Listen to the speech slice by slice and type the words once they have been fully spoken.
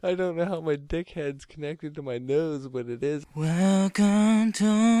I don't know how my dickhead's connected to my nose, but it is. Welcome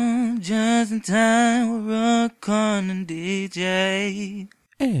to Just in Time with Rockon and DJ.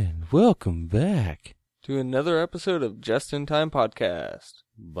 And welcome back To another episode of Just in Time Podcast.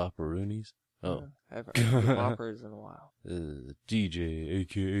 Bopperoonies. Oh. I haven't heard the boppers in a while. DJ,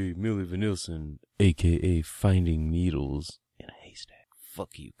 a.k.a. Millie Vanilson, a.k.a. Finding Needles in a Haystack.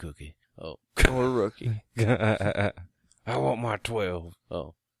 Fuck you, Cookie. Oh. Or Rookie. I want my 12.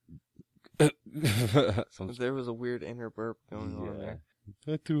 Oh. There was a weird inner burp going on there.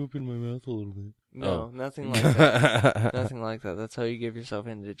 I threw up in my mouth a little bit. No, nothing like that. Nothing like that. That's how you give yourself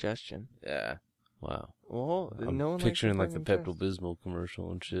indigestion. Yeah. Wow. Well, I'm no one picturing likes like the Pepto-Bismol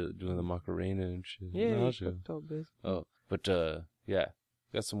commercial and shit, doing the Macarena and shit. Yeah, Nausea. Pepto-Bismol. Oh, but yeah,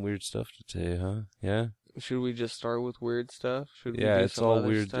 got some weird stuff to tell you, huh? Yeah. Should we just start with weird stuff? Should we Yeah, do it's some all other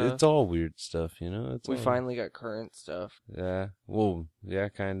weird. stuff? It's all weird stuff, you know. We finally got current stuff. Yeah. Well, yeah,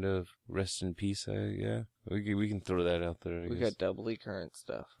 kind of. Rest in peace. Yeah. We can throw that out there. We got doubly current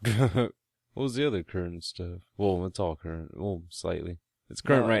stuff. What was the other current stuff? Well, it's all current. Well, slightly. It's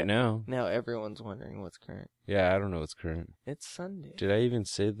current right now. Now everyone's wondering what's current. Yeah, I don't know what's current. It's Sunday. Did I even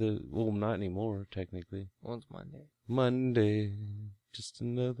say well, not anymore, technically. When's Monday? Monday. Just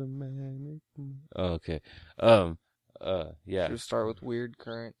another manic. Oh, okay. Yeah. Should we start with weird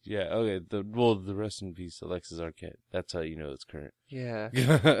current? Yeah, okay. The rest in peace, Alexis Arquette. That's how you know it's current. Yeah.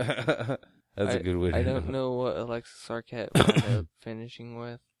 That's a good way to I don't know what Alexis Arquette wound up finishing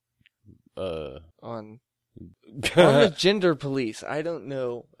with. On the gender police. I don't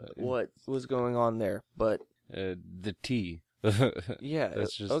know what was going on there, but the T. Yeah,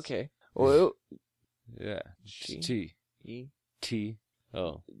 that's just okay. Well, yeah, T. T.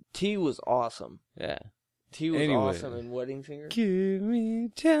 Oh, T was awesome. Yeah, T was awesome in Wedding Singer. Give me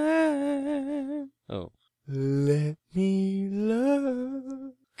time. Oh, let me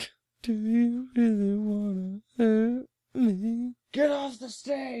love. Do you really wanna hurt me? Get off the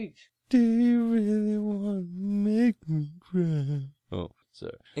stage. Do you really wanna make me cry? Oh,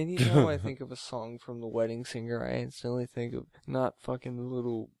 sorry. Anytime I think of a song from The Wedding Singer, I instantly think of not fucking the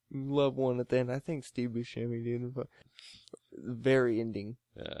little love one at the end. I think Steve Buscemi, dude. Very ending.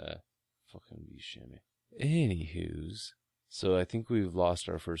 Fucking Buscemi. Anywho's, so I think we've lost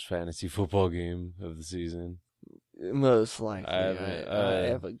our first fantasy football game of the season. Most likely. I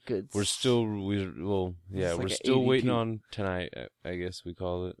have a good... We're still waiting on tonight, I guess we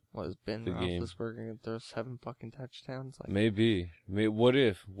call it. Was Ben Roethlisberger going to throw 7 fucking touchdowns? Maybe. What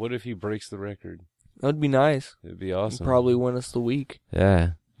if he breaks the record? That would be nice. It'd be awesome. He'd probably win us the week.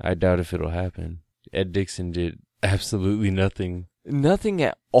 Yeah, I doubt if it'll happen. Ed Dixon did absolutely nothing. Nothing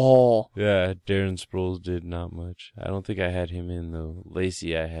at all. Yeah, Darren Sproles did not much. I don't think I had him in, though.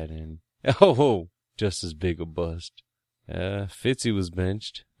 Lacey I had in. Oh, just as big a bust. Fitzy was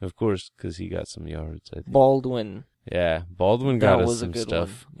benched, of course, because he got some yards, I think. Baldwin. Yeah, Baldwin got us some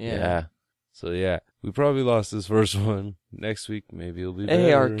stuff. Yeah. So, yeah, we probably lost this first one. Next week, maybe it'll be better.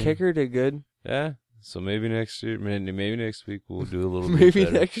 Hey, our kicker did good. Yeah. So maybe next year, maybe next week we'll do a little bit maybe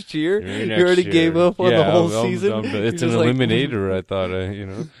better. Next year? You already gave up on the whole season? It's an eliminator, I thought,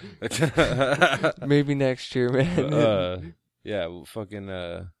 Maybe next year, man. Yeah, fucking,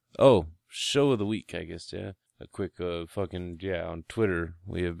 show of the week, I guess, yeah. A quick, on Twitter,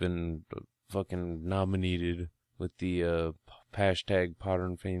 we have been fucking nominated with the, hashtag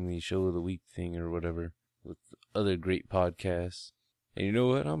Modern Family Show of the Week thing or whatever, with other great podcasts. And you know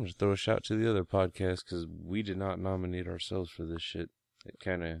what? I'm going to throw a shout to the other podcast because we did not nominate ourselves for this shit. It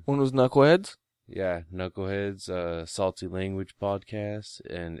kind of... One was Knuckleheads? Yeah, Knuckleheads, Salty Language Podcast,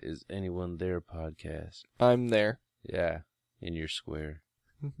 and Is Anyone There Podcast. I'm there. Yeah, in your square.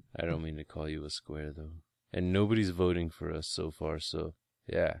 I don't mean to call you a square, though. And nobody's voting for us so far, so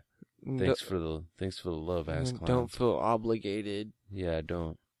yeah. Thanks for the love, ass clowns. Don't feel obligated. Yeah,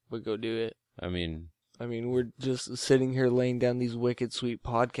 don't. But go do it. I mean, we're just sitting here laying down these wicked sweet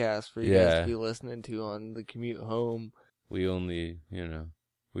podcasts for you guys to be listening to on the commute home. We only,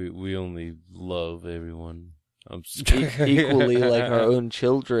 we only love everyone. Equally like our own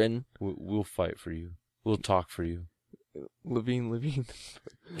children. We'll fight for you. We'll talk for you. Levine.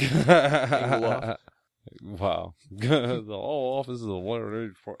 Wow. The whole office is a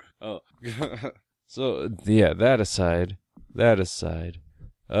 184. Oh. So, yeah, that aside.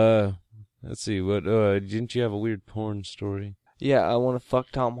 Let's see, what, didn't you have a weird porn story? Yeah, I want to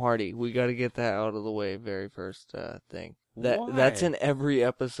fuck Tom Hardy. We got to get that out of the way very first thing. That's in every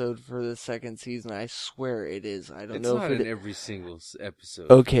episode for the second season. I swear it is. I don't know if it's not in every single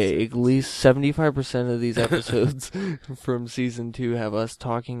episode. Okay, at least 75% of these episodes from season 2 have us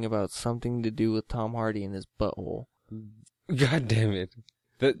talking about something to do with Tom Hardy and his butthole. God damn it.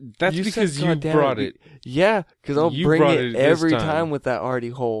 That's You because said, you "God damn brought it. Yeah, because I'll You bring brought it it this every time. time with that arty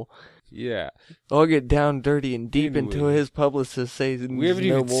hole. Yeah. I'll get down dirty and deep Anyway, until his publicist says We haven't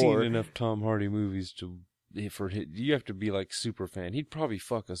no even more. seen enough Tom Hardy movies you have to be like super fan. He'd probably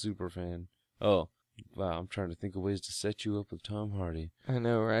fuck a super fan. Oh, wow! I'm trying to think of ways to set you up with Tom Hardy. I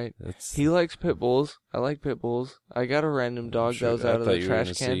know, right? That's He likes pit bulls. I like pit bulls. I got a random dog that was out of the trash I thought you were gonna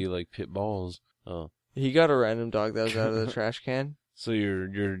can. say you like pit balls. Oh, He got a random dog that was out of the trash can. so your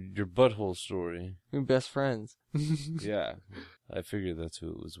butthole story. We're best friends. Yeah, I figured that's who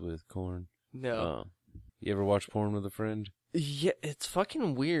it was with. Korn. No. You ever watch porn with a friend? Yeah, it's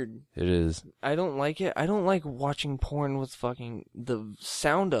fucking weird. It is. I don't like it. I don't like watching porn with fucking the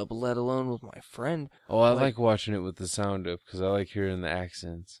sound up, let alone with my friend. Oh, I like watching it with the sound up because I like hearing the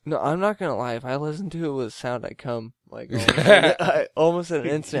accents. No, I'm not gonna lie. If I listen to it with sound, I come like almost in an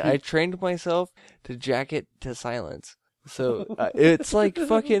instant. I trained myself to jack it to silence. So it's like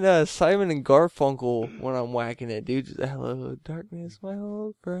fucking Simon and Garfunkel when I'm whacking it, dude. Just, hello, darkness, my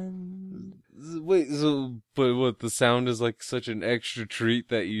old friend. Wait, but what, the sound is like such an extra treat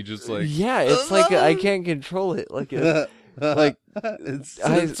that you just like... Yeah, it's like I can't control it. Like it's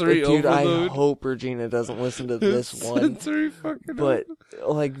sensory dude, overload. I hope Regina doesn't listen to this one. Sensory fucking But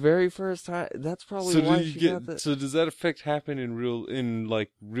like very first time, that's probably why she got that. So does that effect happen in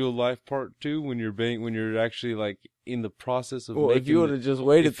real life part too when you're actually like in the process of Well, making if you would have just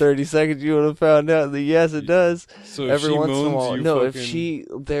waited 30 seconds, you would have found out that yes, it does. So if Every she once in a moans, while, you no. fucking, If she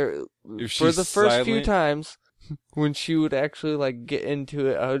there if for she's the first few silent- times when she would actually like get into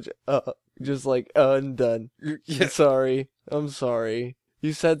it, I would just like I'm done. Yeah. Sorry, I'm sorry.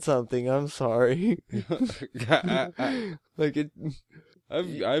 You said something. I'm sorry. Like it. I've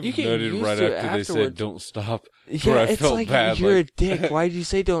you get nutted used right to it after they said afterwards. don't stop. Yeah, where I it's felt like bad, you're like- a dick. Why'd you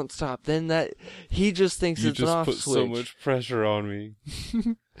say don't stop? Then that he just thinks You it's an just off put switch. so much pressure on me.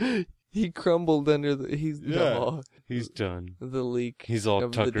 He crumbled under the. He's done. The leak. He's all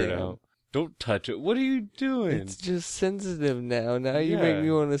of the tuckered dam. out. Don't touch it. What are you doing? It's just sensitive now. Now you make Yeah.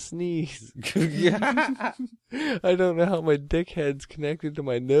 me want to sneeze. Yeah. I don't know how my dick head's connected to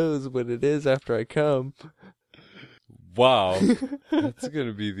my nose, but it is after I come. Wow. That's going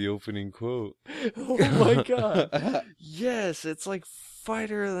to be the opening quote. Oh my god. Yes, it's like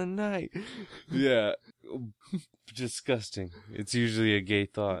fighter of the night. Yeah. Disgusting. It's usually a gay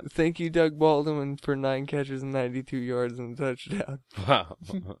thought. Thank you, Doug Baldwin, for 9 catches and 92 yards and a touchdown. Wow.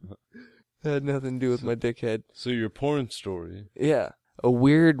 That had nothing to do with my dickhead. So your porn story. Yeah. A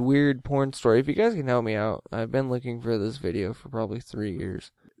weird porn story. If you guys can help me out, I've been looking for this video for probably 3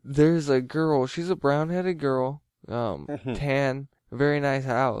 years. There's a girl, she's a brown-headed girl, tan, very nice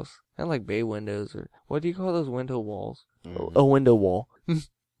house. And like bay windows, or what do you call those window walls? A window wall.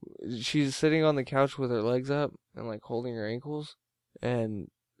 She's sitting on the couch with her legs up and like holding her ankles, and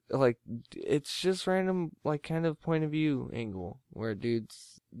like it's just random like kind of point of view angle where a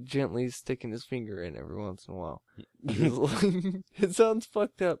dude's gently sticking his finger in every once in a while. It sounds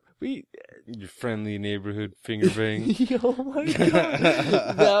fucked up. Your friendly neighborhood finger bang. Oh my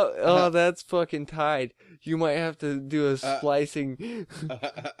god. That's fucking tied. You might have to do a splicing.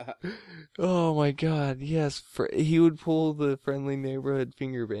 Oh my god, yes. He would pull the friendly neighborhood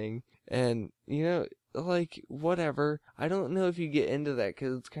finger bang. And, you know, like, whatever. I don't know if you get into that,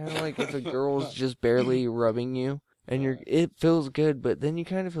 because it's kind of like if a girl's just barely rubbing you, and it feels good, but then you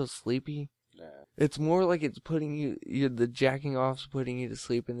kind of feel sleepy. It's more like it's putting the jacking off's putting you to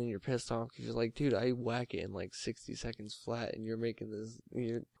sleep, and then you're pissed off because you're like, dude, I whack it in like 60 seconds flat, and you're making this,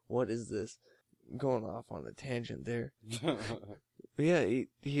 what is this? Going off on a tangent there. But yeah,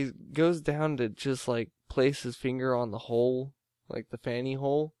 he goes down to just like place his finger on the hole, like the fanny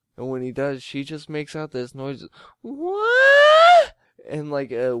hole, and when he does, she just makes out this noise, what? And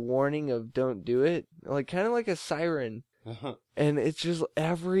like a warning of don't do it, like kind of like a siren. And it's just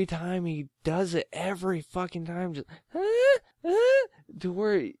every time he does it, every fucking time, just to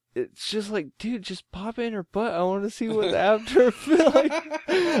where it's just like, dude, just pop it in her butt. I want to see what the after like.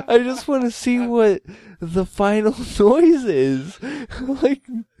 I just want to see what the final noise is. like.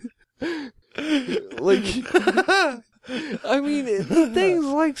 I mean, the thing's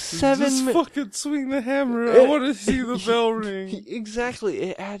like 7 Just minutes. fucking swing the hammer. I want to see the bell ring. Exactly.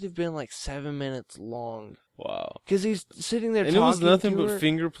 It had to have been like 7 minutes long. Wow. Because he's sitting there And talking it was nothing to but her.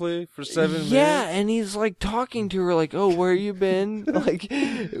 finger play for 7 minutes? Yeah, and he's like talking to her like, oh, where you been? Like,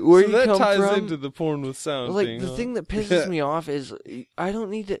 where So you that come ties from? into the porn with sound Like, thing, the huh? thing that pisses me off is I don't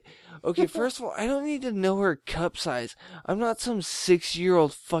need to... Okay, first of all, I don't need to know her cup size. I'm not some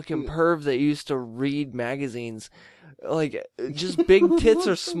 6-year-old fucking perv that used to read magazines. Like, just big tits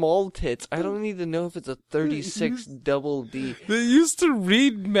or small tits. I don't need to know if it's a 36 double D. They used to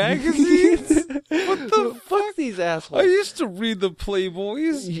read magazines? What the fuck these assholes? I used to read the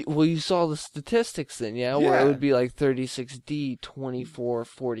Playboys. Well, you saw the statistics then, yeah? Where it would be like 36D,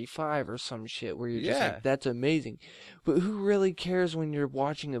 2445 or some shit, where you're just like, that's amazing. But who really cares when you're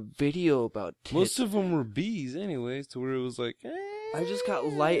watching a video about tits? Most of them were B's anyways, to where it was like, I just got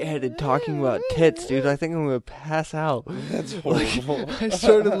lightheaded talking about tits, dude. I think I'm going to pass out. That's horrible. I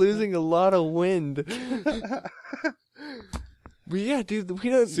started losing a lot of wind. But yeah, dude, we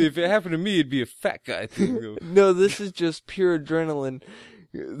don't... See, if it happened to me, it'd be a fat guy thing, though. No, this is just pure adrenaline.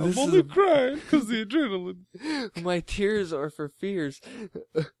 I'm only crying because the adrenaline. My tears are for fears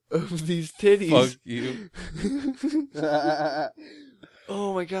of these titties. Fuck you.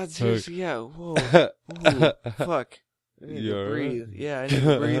 Oh my god, seriously, yeah. Whoa. Ooh, fuck. I need to breathe. Right? Yeah, I need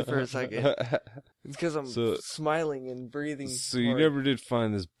to breathe for a second. It's because I'm smiling and breathing. So you never did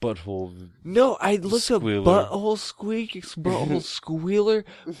find this butthole? No, I looked up butthole squeak, butthole squealer,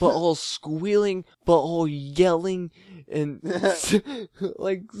 butthole squealing, butthole yelling, and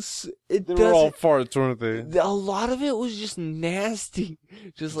like it. They were all farts, weren't they? A lot of it was just nasty,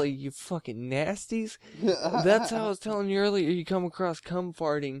 just like you fucking nasties. That's how I was telling you earlier. You come across cum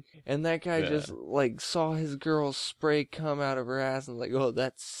farting, and that guy just like saw his girl spray cum out of her ass and like, oh,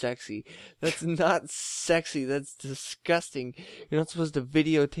 that's sexy. That's not sexy. That's disgusting. You're not supposed to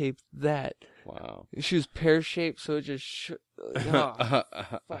videotape that. Wow. She was pear-shaped, so it just fuck,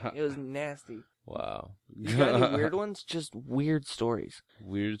 it was nasty. Wow. You got any weird ones? Just weird stories.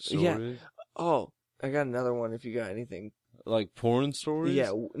 Weird stories? Yeah. Oh, I got another one if you got anything. Like porn stories?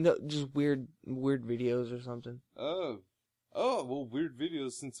 Yeah, no, just weird videos or something. Oh, well, weird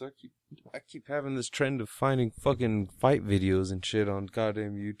videos, since I keep having this trend of finding fucking fight videos and shit on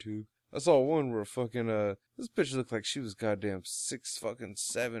goddamn YouTube. I saw one where fucking, this bitch looked like she was goddamn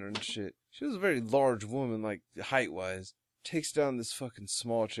 6'7" and shit. She was a very large woman, like, height-wise. Takes down this fucking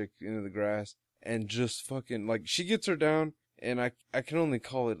small chick into the grass, and just fucking, like, she gets her down, and I can only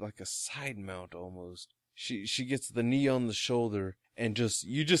call it like a side mount almost. She gets the knee on the shoulder, and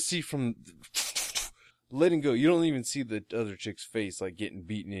you just see from letting go. You don't even see the other chick's face, like, getting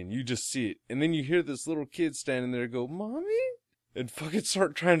beaten in. You just see it. And then you hear this little kid standing there go, "Mommy?" And fucking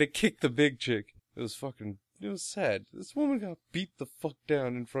start trying to kick the big chick. It was sad. This woman got beat the fuck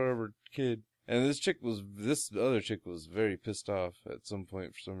down in front of her kid. And this other chick was very pissed off at some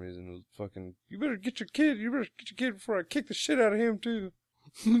point for some reason. It was fucking, you better get your kid before I kick the shit out of him too.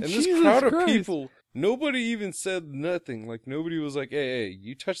 And this crowd of people, nobody even said nothing. Like, nobody was like, hey,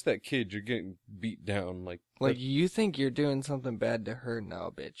 you touch that kid, you're getting beat down. Like you think you're doing something bad to her now,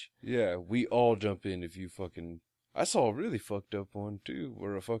 bitch. Yeah, we all jump in if you fucking... I saw a really fucked up one, too,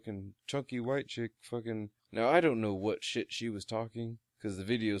 where a fucking chunky white chick fucking... Now, I don't know what shit she was talking, because the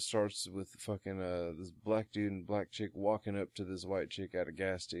video starts with fucking, this black dude and black chick walking up to this white chick at a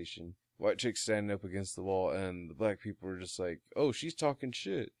gas station. White chick standing up against the wall, and the black people are just like, oh, she's talking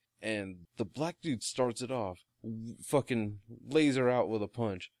shit. And the black dude starts it off, fucking lays her out with a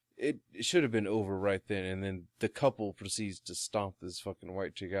punch. It should have been over right then, and then the couple proceeds to stomp this fucking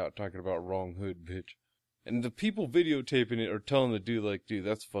white chick out, talking about wrong hood, bitch. And the people videotaping it are telling the dude, like, dude,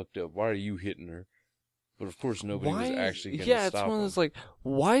 that's fucked up. Why are you hitting her? But of course, nobody was actually going to stop him. Yeah, it's one of those, like,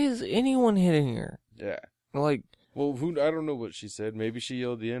 why is anyone hitting her? Yeah. Like... Well, I don't know what she said. Maybe she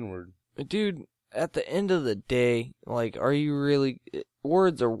yelled the N-word. Dude, at the end of the day, like, are you really...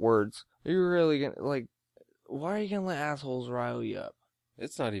 Words are words. Are you really going to, like... Why are you going to let assholes rile you up?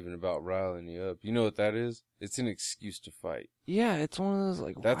 It's not even about riling you up. You know what that is? It's an excuse to fight. Yeah, it's one of those,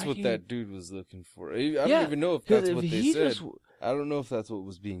 like... That's what that dude was looking for. I don't even know if that's what they said. I don't know if that's what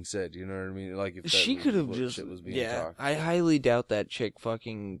was being said, you know what I mean? Like, if that she could have just... Shit was being talked. I highly doubt that chick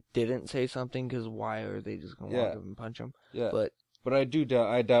fucking didn't say something, because why are they just going to walk up and punch him? Yeah. But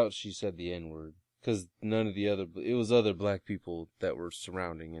I doubt she said the N-word, because none of the other... It was other black people that were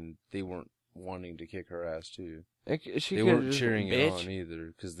surrounding, and they weren't wanting to kick her ass, too. They weren't cheering it on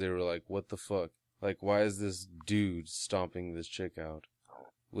either, because they were like, what the fuck? Like, why is this dude stomping this chick out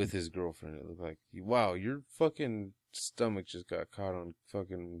with his girlfriend? It looked like, wow, your fucking stomach just got caught on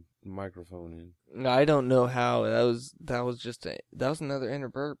fucking microphone in. I don't know how. That was another inner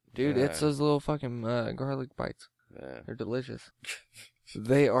burp. Dude, it's those little fucking garlic bites. Yeah. They're delicious.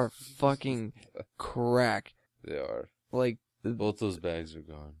 They are fucking crack. They are. Like, both those bags are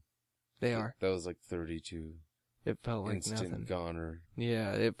gone. They are. That was like 32. It felt like instant nothing. goner.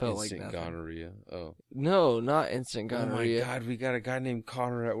 Yeah, it felt like nothing. Instant gonorrhea. Oh. No, not instant gonorrhea. Oh my god, we got a guy named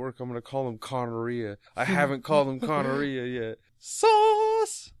Connor at work. I'm gonna call him Conorrhea. I haven't called him Conorrhea yet.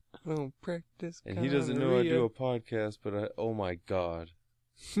 Sauce! I don't practice. And he doesn't know I do a podcast, but oh my god.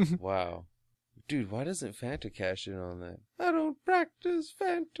 Wow. Dude, why doesn't Fanta cash in on that? I don't practice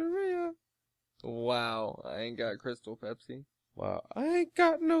Fantaria. Wow, I ain't got Crystal Pepsi. Wow, I ain't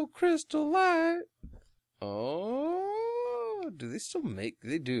got no Crystal Light. Oh, do they still make?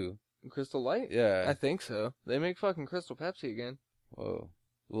 They do. Crystal Light? Yeah. I think so. They make fucking Crystal Pepsi again. Whoa.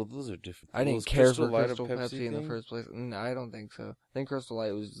 Well, those are different. I didn't care for Crystal Pepsi in the first place. No, I don't think so. I think Crystal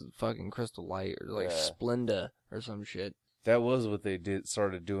Light was fucking Crystal Light or like Splenda or some shit. That was what they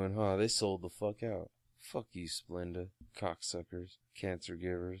started doing, huh? They sold the fuck out. Fuck you, Splenda. Cocksuckers. Cancer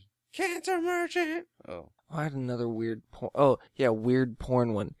givers. Cancer merchant! Oh. I had another weird porn. Oh, yeah, weird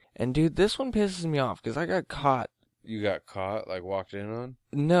porn one. And dude, this one pisses me off because I got caught. You got caught? Like walked in on?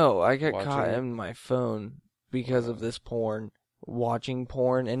 No, I got Watching caught it? in my phone because of this porn. Watching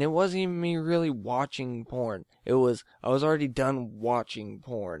porn. And it wasn't even me really watching porn. It was, I was already done watching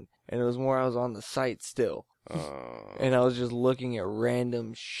porn. And it was more I was on the site still. And I was just looking at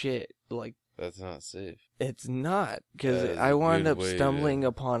random shit. Like, that's not safe. it's not. Because That is I a wound good up way stumbling to-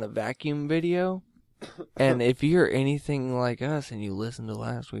 upon a vacuum video. And if you're anything like us and you listen to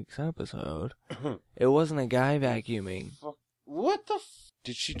last week's episode, it wasn't a guy vacuuming. What the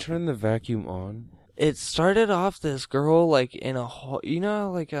Did she turn the vacuum on? It started off this girl like in a hall. You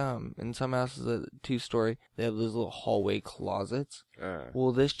know, like in some houses, a 2-story, they have those little hallway closets.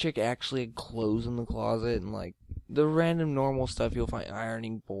 Well, this chick actually had clothes in the closet and like the random normal stuff you'll find,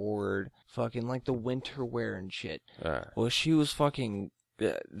 ironing board, fucking like the winter wear and shit. Well, she was fucking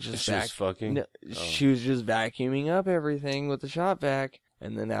just She was fucking? No, she was just vacuuming up everything with the shop vac,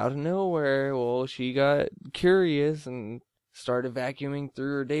 and then out of nowhere, well, she got curious and started vacuuming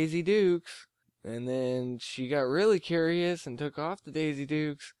through her Daisy Dukes. And then she got really curious and took off the Daisy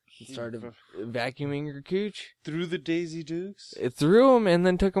Dukes and started vacuuming her cooch. Through the Daisy Dukes? It threw them and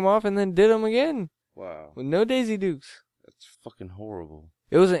then took them off and then did them again. Wow. With no Daisy Dukes. That's fucking horrible.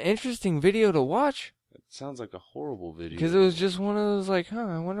 It was an interesting video to watch. It sounds like a horrible video. Because it was just one of those like,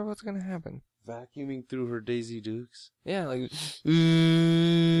 I wonder what's going to happen. Vacuuming through her Daisy Dukes? Yeah, like...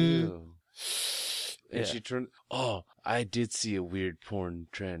 Ew. And Yeah. she turned... Oh, I did see a weird porn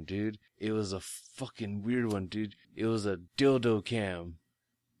trend, dude. It was a fucking weird one, dude. It was a dildo cam.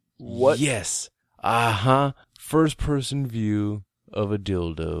 What? Yes. Uh-huh. First person view of a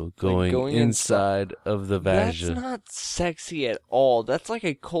dildo going inside of the That's vagina. not sexy at all. That's like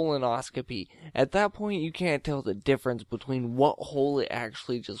a colonoscopy. At that point, you can't tell the difference between what hole it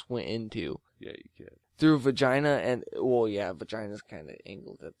actually just went into. Yeah, you can. Through vagina and, well, yeah, vagina's kind of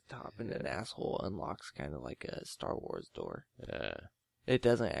angled at the top, and an asshole unlocks kind of like a Star Wars door. Yeah. It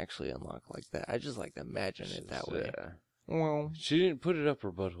doesn't actually unlock like that. I just like to imagine it that way. Yeah. Well, She didn't put it up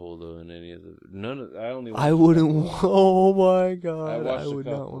her butthole though in any of the I only I wouldn't. Oh my I god, watched I a would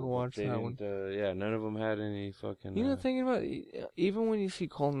couple, not want to but watch they that one. didn't, yeah, none of them had any fucking. You know, thinking about even when you see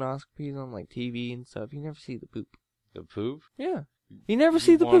colonoscopies on like TV and stuff, you never see the poop. the poop. Yeah, you never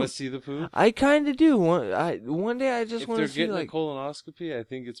see the Want to poop. see the poop? I kind of do. One day I just If want they're to see getting like a colonoscopy, I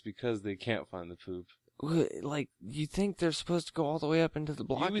think it's because they can't find the poop. like you think they're supposed to go all the way up into the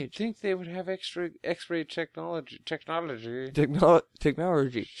You would blockage. think they would have X-ray technology Technology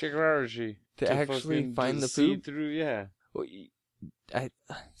to actually fucking find the just see poop. through. Yeah. Well, I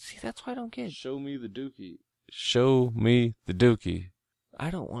see. That's why I don't get. Show me the dookie. Show me the dookie. I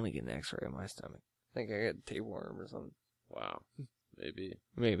don't want to get an X-ray of my stomach. I think I got tapeworm or something. Wow. Maybe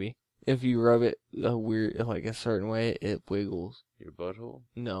Maybe if you rub it a weird, like a certain way, it wiggles. your butthole.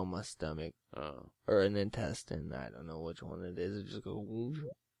 No, my stomach Oh, or an intestine. I don't know which one it is. It just goes.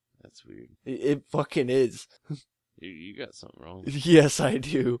 that's weird. It fucking is. You got something wrong. Yes, I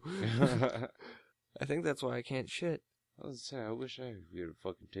do. I I think that's why I can't shit. was saying, I wish I could get a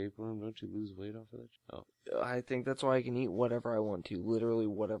fucking tapeworm. Don't you lose weight off of that? Oh, I think that's why I can eat whatever I want to, literally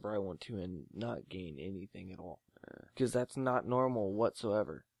whatever I want to, and not gain anything at all. Because that's not normal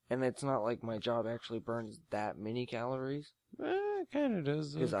whatsoever. And it's not like my job actually burns that many calories. it kind of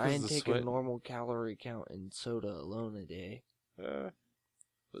does. Because I the take sweat. a normal calorie count in soda alone a day.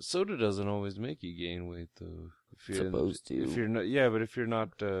 But soda doesn't always make you gain weight, though. If you're Supposed to. If you're not, yeah, but if you're not,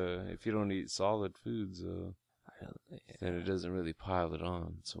 if you don't eat solid foods, I don't, then it doesn't really pile it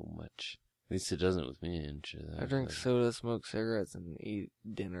on so much. At least it doesn't with me and shit. I drink soda, smoke cigarettes, and eat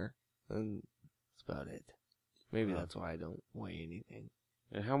dinner. And that's about it. Maybe that's why I don't weigh anything.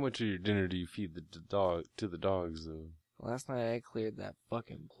 And how much of your dinner do you feed the dog to the dogs, though? Last night I cleared that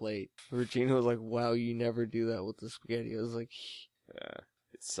fucking plate. Regina was like, wow, you never do that with the spaghetti. I was like, Yeah,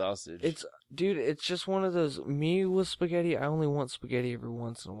 it's sausage. dude, it's just one of those, me with spaghetti, I only want spaghetti every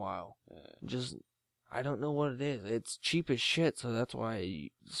once in a while. Just, I don't know what it is. It's cheap as shit, so that's why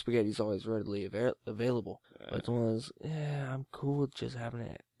spaghetti's always readily available. But it's one of those, I'm cool with just having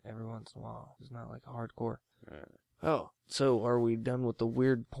it every once in a while. It's not like hardcore. Oh, so are we done with the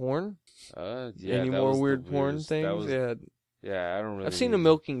weird porn? Yeah. Any more weird porn things? Yeah, I don't really. I've seen a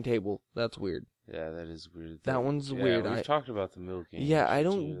milking table. That's weird. Yeah, that is weird. That one's weird. We've talked about the milking. Yeah, I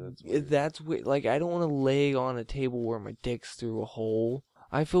don't. That's weird. Like, I don't want to lay on a table where my dick's through a hole.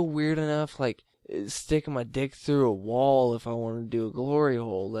 I feel weird enough, like, sticking my dick through a wall if I want to do a glory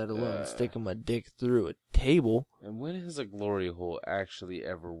hole, let alone sticking my dick through a table. And when has a glory hole actually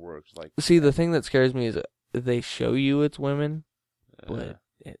ever worked? Like, see, the thing that scares me is they show you it's women, but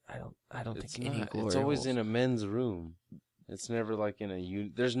I don't think any glory It's always holes. in a men's room. It's never like in a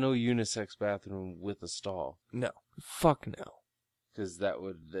there's no unisex bathroom with a stall. No. Fuck no. Because that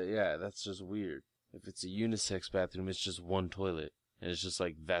would, that's just weird. If it's a unisex bathroom, it's just one toilet. And it's just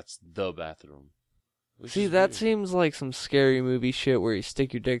like, that's the bathroom. See, that seems like some scary movie shit where you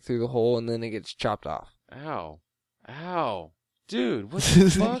stick your dick through the hole and then it gets chopped off. Ow. Dude, what the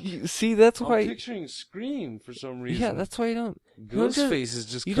fuck? See, that's why... I'm picturing Scream for some reason. Yeah, that's why you don't... Ghostface is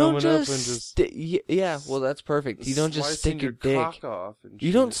just coming up and just... yeah, well, that's perfect. You don't just stick your dick... Cock off and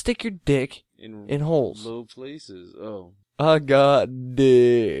you don't stick your dick in holes. Low places. Oh. I got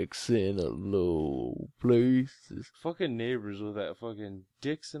dicks in a low places. Fucking neighbors with that fucking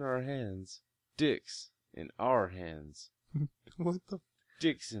dicks in our hands. Dicks in our hands. What the...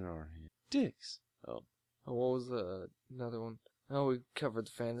 Dicks in our hands. Dicks. Oh. What was another one? Oh, we covered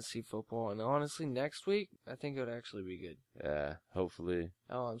the fantasy football, and honestly, next week, I think it would actually be good. Yeah, hopefully.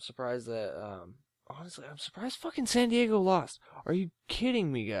 Oh, I'm surprised that, honestly, I'm surprised fucking San Diego lost. Are you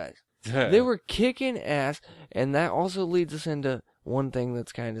kidding me, guys? They were kicking ass, and that also leads us into one thing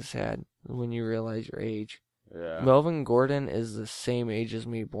that's kind of sad when you realize your age. Yeah. Melvin Gordon is the same age as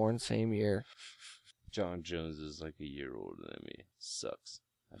me, born same year. John Jones is like a year older than me. Sucks.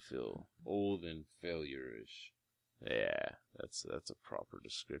 I feel old and failure-ish. Yeah, that's a proper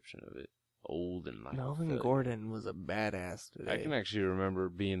description of it. Old and like Melvin Gordon was a badass today. I can actually remember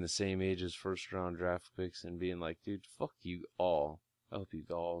being the same age as first-round draft picks and being like, dude, fuck you all. I hope you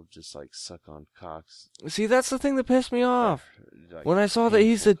all just like suck on cocks. See, that's the thing that pissed me off. Like, when I saw that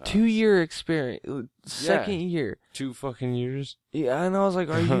he's a 2-year experience, second year. 2 fucking years? Yeah, and I was like,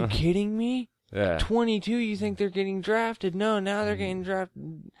 are you kidding me? Yeah. 22, you think they're getting drafted? No, now they're getting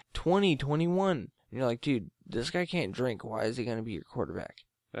drafted 20, 21. And you're like, dude, this guy can't drink. Why is he going to be your quarterback?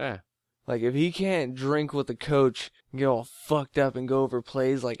 Yeah. Like, if he can't drink with the coach, get all fucked up and go over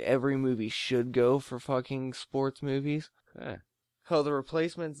plays like every movie should go for fucking sports movies. Yeah. Oh, the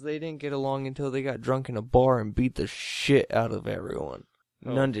Replacements, they didn't get along until they got drunk in a bar and beat the shit out of everyone.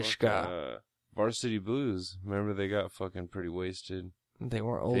 Nundishka. Varsity Blues. Remember they got fucking pretty wasted. They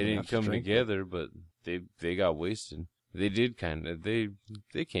weren't old They didn't enough to come drink together, but they got wasted. They did kind of. They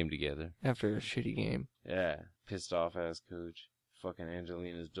came together. after a shitty game. Yeah. Pissed off ass coach. Fucking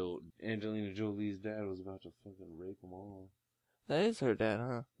Angelina Jolie's dad was about to fucking rape them all. That is her dad,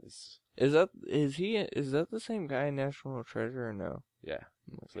 huh? Is that the same guy in National Treasure or no? Yeah.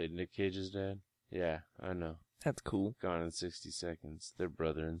 Played Nick Cage's dad. Yeah, I know. That's cool. Gone in 60 Seconds. They're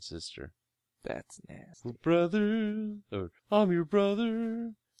brother and sister. That's nasty. We're brothers, or I'm your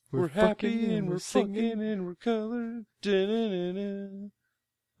brother. We're happy and we're fucking and we're colored. Da-na-na-na.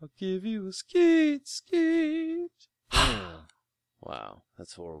 I'll give you a skeet. Wow,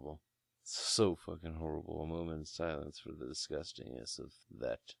 that's horrible. So fucking horrible. A moment of silence for the disgustingness of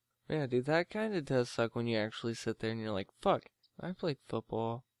that. Yeah, dude, that kind of does suck when you actually sit there and you're like, fuck, I played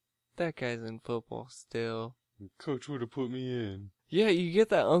football. That guy's in football still. Coach would have put me in. Yeah, you get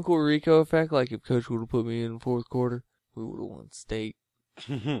that Uncle Rico effect, like if Coach would have put me in the fourth quarter, we would have won state.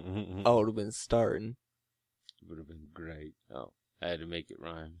 I would have been starting. It would have been great. Oh, I had to make it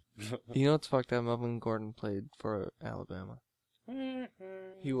rhyme. You know what's fucked up? Melvin Gordon played for Alabama.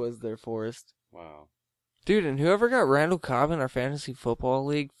 He was their Forrest. Wow. Dude, and whoever got Randall Cobb in our fantasy football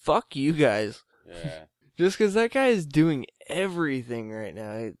league, fuck you guys. Yeah. Just because that guy is doing everything right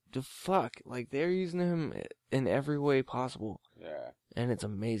now. Fuck. Like, they're using him in every way possible. Yeah. And it's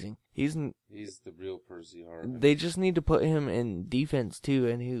amazing. He's the real Percy Harvin. They just need to put him in defense, too,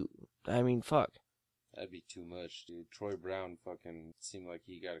 and fuck. That'd be too much, dude. Troy Brown fucking seemed like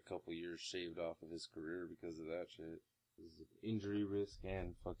he got a couple years shaved off of his career because of that shit. His injury risk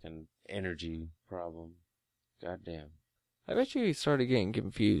and fucking energy problem. Goddamn. I bet you he started getting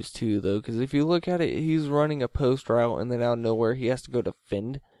confused, too, though, because if you look at it, he's running a post route, and then out of nowhere, he has to go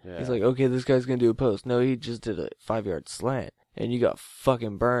defend. Yeah. He's like, okay, this guy's gonna do a post. No, he just did a 5-yard slant, and you got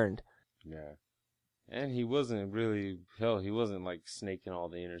fucking burned. Yeah. And he wasn't really, he wasn't like snaking all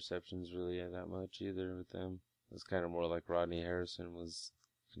the interceptions really that much either with them. It was kind of more like Rodney Harrison was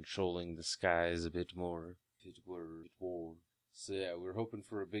controlling the skies a bit more. So yeah, we're hoping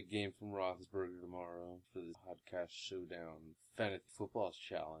for a big game from Roethlisberger tomorrow for the podcast showdown fantasy football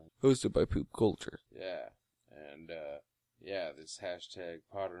challenge. Hosted by Poop Culture. Yeah, and this hashtag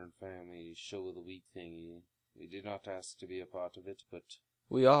Potter and Family Show of the Week thingy. We did not ask to be a part of it, but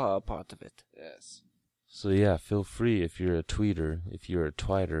we are a part of it. Yes. So yeah, feel free if you're a tweeter, if you're a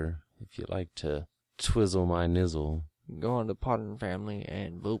twiter, if you like to twizzle my nizzle. Go on to Potter and Family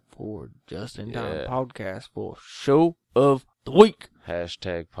and vote for Just in Time Podcast for Show of the Week.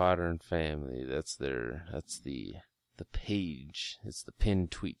 Hashtag Potter and Family. That's the page. It's the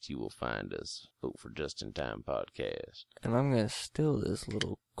pinned tweet you will find us. Vote for Just in Time Podcast. And I'm going to steal this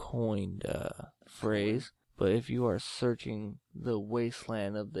little coined phrase, but if you are searching the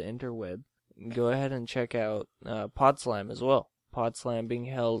wasteland of the interweb, go ahead and check out Podslam as well. Podslam being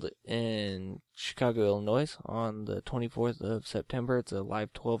held in Chicago, Illinois on the 24th of September. It's a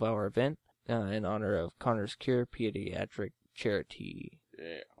live 12-hour event in honor of Connor's Cure Pediatric Charity.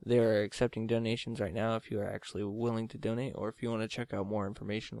 Yeah. They are accepting donations right now if you are actually willing to donate, or if you want to check out more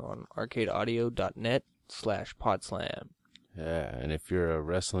information on arcadeaudio.net/Podslam. Yeah, and if you're a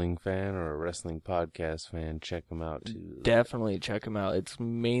wrestling fan or a wrestling podcast fan, check them out too. Definitely check them out. It's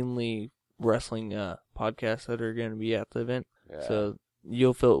mainly wrestling podcasts that are going to be at the event. Yeah. So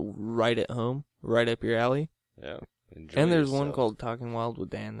you'll feel right at home, right up your alley. Yeah. And there's one called Talking Wild with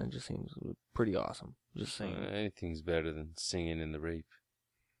Dan that just seems pretty awesome. Just saying. Anything's better than singing in the rape.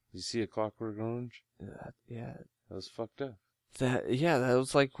 You see A Clockwork Orange? Yeah. That was fucked up. That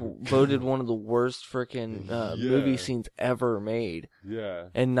was like voted one of the worst freaking movie scenes ever made. Yeah.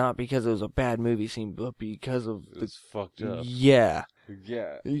 And not because it was a bad movie scene, but because of it's fucked up. Yeah.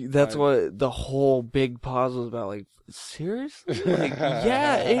 Yeah. That's what the whole big pause was about. Like, seriously? Like,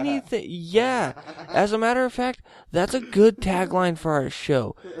 yeah, anything. Yeah. As a matter of fact, that's a good tagline for our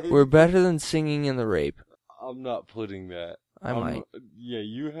show. We're better than singing in the rape. I'm not putting that. I might. Yeah,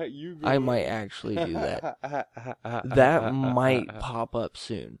 you. I might actually do that. That might pop up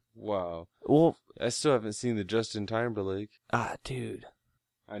soon. Wow. Well, I still haven't seen the Justin Timberlake. Dude.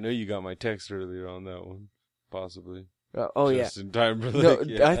 I know you got my text earlier on that one. Possibly. Justin Timberlake.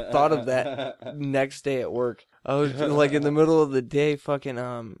 No, I thought of that next day at work. I was like in the middle of the day, fucking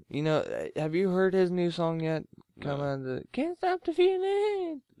have you heard his new song yet? Come on, the Can't Stop the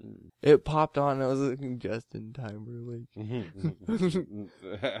Feeling. It popped on. I was looking Justin Timberlake.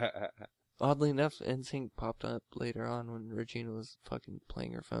 Oddly enough, NSYNC popped up later on when Regina was fucking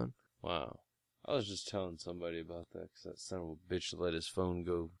playing her phone. Wow. I was just telling somebody about that because that son of a bitch let his phone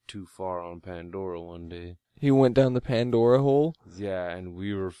go too far on Pandora one day. He went down the Pandora hole? Yeah, and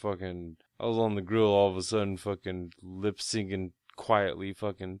we were I was on the grill all of a sudden fucking lip syncing quietly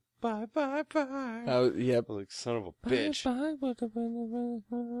fucking bye bye bye. Yep. Like son of a bitch. Bye, bye.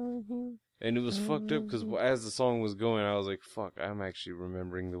 And it was fucked up because as the song was going, I was like, fuck, I'm actually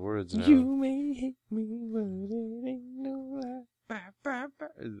remembering the words now. You may hate me, but it ain't no lie.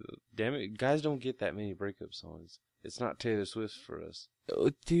 Damn it, guys don't get that many breakup songs. It's not Taylor Swift for us.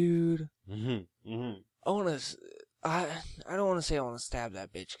 Oh, dude. I don't want to say I want to stab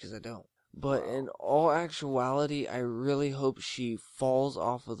that bitch, because I don't. But in all actuality, I really hope she falls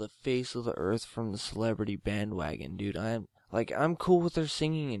off of the face of the earth from the celebrity bandwagon, dude. I'm cool with her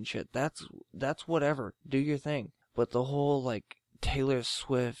singing and shit. That's whatever. Do your thing. But the whole, Taylor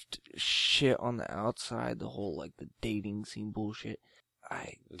Swift shit on the outside, the whole, the dating scene bullshit.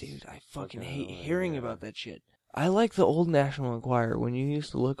 I fucking hate hearing about that shit. I like the old National Enquirer when you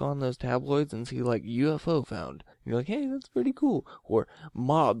used to look on those tabloids and see, UFO found. You're like, hey, that's pretty cool. Or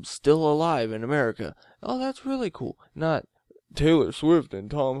mob still alive in America. Oh, that's really cool. Not Taylor Swift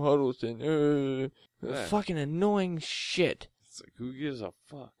and Tom Huddleston. Fucking annoying shit. It's like, who gives a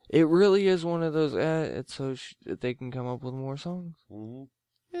fuck? It really is one of those, it's so they can come up with more songs. Mm-hmm.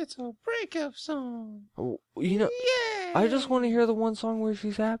 It's a breakup song. Yeah. I just want to hear the one song where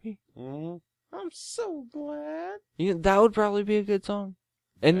she's happy. Mm-hmm. I'm so glad. That would probably be a good song.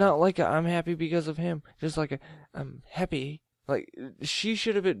 And not I'm happy because of him. Just I'm happy. She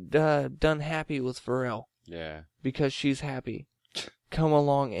should have been done Happy with Pharrell. Yeah. Because she's happy. Come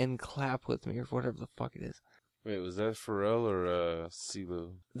along and clap with me, or whatever the fuck it is. Wait, was that Pharrell or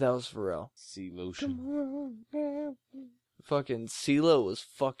CeeLo? That was Pharrell. CeeLotion. Fucking CeeLo was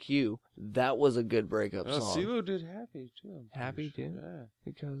Fuck You. That was a good breakup song. CeeLo did Happy too. Happy too? Yeah.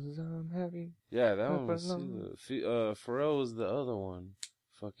 Because I'm happy. Yeah, that one was CeeLo. Pharrell was the other one.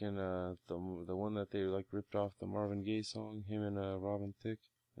 Fucking the one that they ripped off the Marvin Gaye song. Him and Robin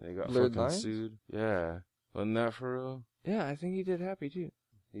Thicke. They got Blurred fucking Lines? sued. Yeah. Wasn't that for real? Yeah, I think he did Happy too.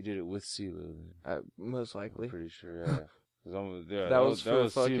 He did it with CeeLo. Most I'm likely. pretty sure, yeah. 'Cause That was for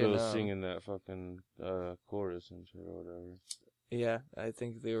fucking, CeeLo singing that fucking chorus and shit or whatever. Yeah, I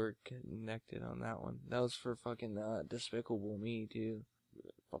think they were connected on that one. That was for fucking Despicable Me too.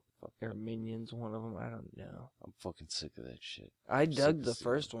 Fuck. Or Minions, one of them. I don't know. I'm fucking sick of that shit. I sick dug of the seeing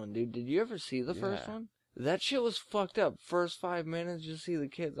first one, dude. Did you ever see the first Yeah. one? That shit was fucked up. First 5 minutes, you see the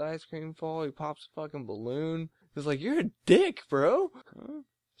kid's ice cream fall. He pops a fucking balloon. It's like, you're a dick, bro. Huh?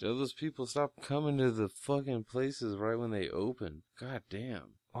 Joe, those people stop coming to the fucking places right when they open. God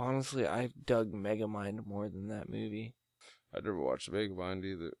damn. Honestly, I dug Megamind more than that movie. I never watched Megamind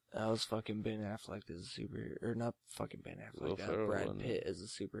either. That was fucking Ben Affleck as a superhero. Or not fucking Ben Will Affleck. Ferrell, Brad wasn't Pitt as a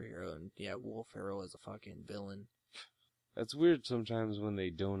superhero. And yeah, Will Ferrell as a fucking villain. That's weird sometimes when they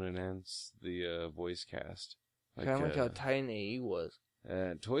don't announce the voice cast. Kind of like how Titan AE was.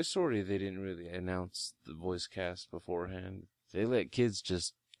 Toy Story, they didn't really announce the voice cast beforehand. They let kids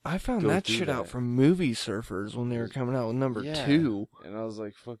just... I found Go that through shit out that. from Movie Surfers when they were coming out with number Yeah. 2. And I was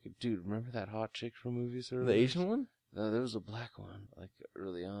like, fucking, dude, remember that hot chick from Movie Service? The Asian one? No, there was a black one, like,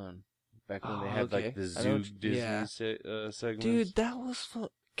 early on. Back when Oh, they had, okay. like, the I know Zoog Disney yeah. segments. Dude, that was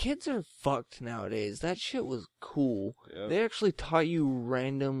kids are fucked nowadays. That shit was cool. Yep. They actually taught you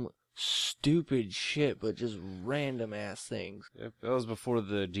random, stupid shit, but just random ass things. Yep, that was before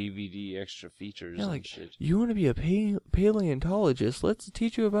the DVD extra features Yeah, and like, shit. you want to be a paleontologist? Let's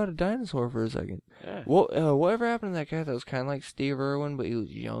teach you about a dinosaur for a second. Yeah. Whatever happened to that guy that was kind of like Steve Irwin, but he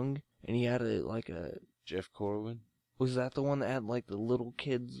was young, and he had Jeff Corwin. was that the one that had like the little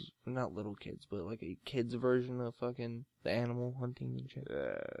kids, not little kids, but like a kids version of fucking the animal hunting and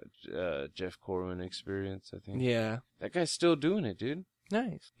shit? Jeff Corwin Experience, I think. Yeah. That guy's still doing it, dude.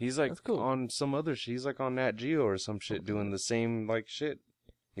 Nice. He's like That's cool. on some other shit. He's like on Nat Geo or some shit doing the same like shit.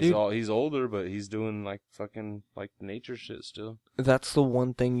 Dude. He's older, but he's doing like fucking like nature shit still. That's the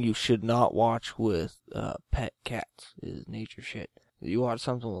one thing you should not watch with pet cats is nature shit. You watch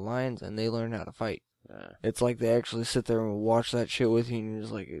something with lions and they learn how to fight. Yeah. It's like they actually sit there and watch that shit with you and you're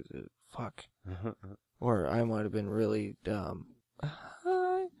just like, fuck. Or I might have been really dumb.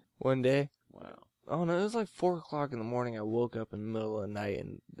 One day. Wow. Oh no, it was like 4 o'clock in the morning. I woke up in the middle of the night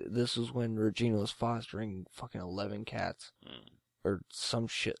and this was when Regina was fostering fucking 11 cats. Or some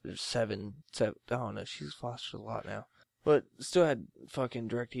shit. There's seven. I don't know. She's fostered a lot now. But still had fucking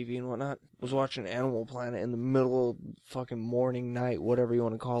DirecTV and whatnot. Was watching Animal Planet in the middle of fucking morning, night, whatever you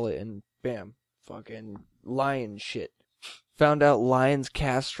want to call it, and bam, fucking lion shit. Found out lions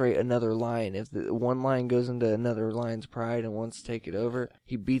castrate another lion. If the one lion goes into another lion's pride and wants to take it over,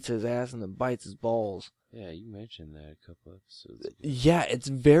 he beats his ass and then bites his balls. Yeah, you mentioned that a couple episodes ago. Yeah, it's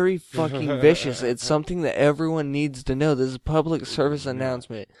very fucking vicious. It's something that everyone needs to know. This is a public service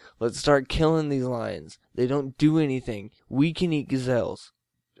announcement. Let's start killing these lions. They don't do anything. We can eat gazelles.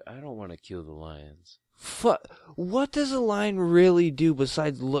 I don't want to kill the lions. What does a lion really do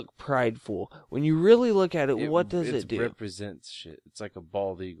besides look prideful? When you really look at it, what does it do? It represents shit. It's like a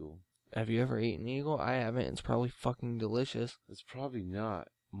bald eagle. Have you ever eaten eagle? I haven't. It's probably fucking delicious. It's probably not.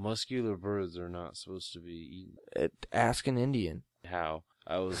 Muscular birds are not supposed to be eaten. Ask an Indian. How?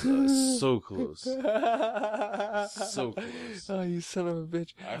 I was so close. So close. Oh, you son of a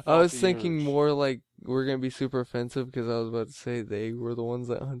bitch. I fought was the thinking urge. more like we're going to be super offensive because I was about to say they were the ones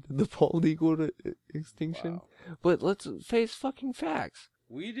that hunted the bald eagle to extinction. Wow. But let's face fucking facts.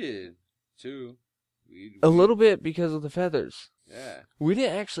 We did, too. A little bit because of the feathers. Yeah. We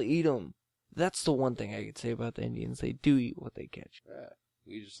didn't actually eat them. That's the one thing I could say about the Indians. They do eat what they catch. Yeah.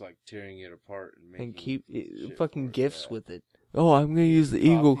 We just like tearing it apart and making And keep shit fucking for it, gifts yeah. with it. Oh, I'm going to use the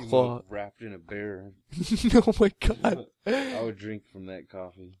eagle Coffee claw. mug wrapped in a bear. Oh my god. I would drink from that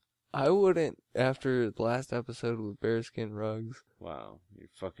coffee. I wouldn't after the last episode with bearskin rugs. Wow. You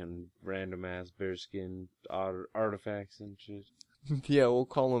fucking random ass bearskin artifacts and shit. Yeah, we'll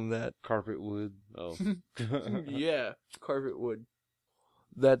call them that. Carpet wood. Oh. Yeah, carpet wood.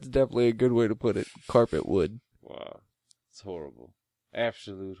 That's definitely a good way to put it. Carpet wood. Wow. It's horrible.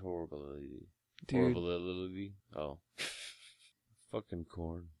 Absolute horribility. Dude. Horribility. Oh. Fucking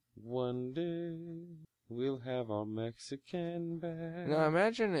corn. One day we'll have our Mexican back. Now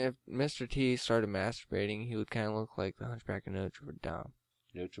imagine if Mr. T started masturbating, he would kind of look like the Hunchback of Notre Dame.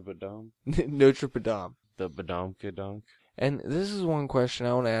 Notre Dame? Notre Dame. The Badonka Donk? And this is one question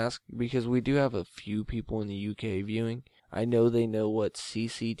I want to ask, because we do have a few people in the UK viewing. I know they know what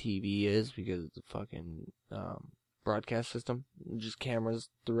CCTV is, because it's a fucking broadcast system. Just cameras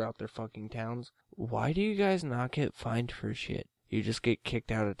throughout their fucking towns. Why do you guys not get fined for shit? You just get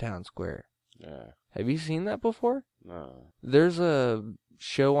kicked out of town square. Yeah. Have you seen that before? No. There's a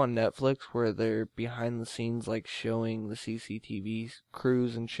show on Netflix where they're behind the scenes, like, showing the CCTV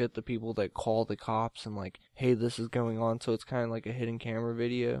crews and shit, the people that call the cops and, like, hey, this is going on. So it's kind of like a hidden camera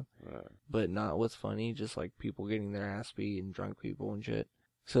video, but not what's funny, just, like, people getting their ass beat and drunk people and shit.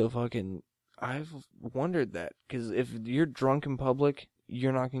 So fucking, I've wondered that, because if you're drunk in public,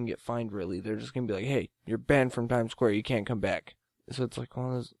 you're not going to get fined, really. They're just going to be like, hey, you're banned from Times Square, you can't come back. So it's like one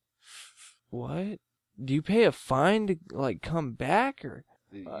of those, what? Do you pay a fine to, like, come back, or?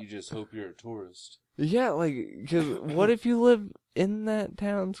 You just hope you're a tourist. Yeah, like, because what if you live in that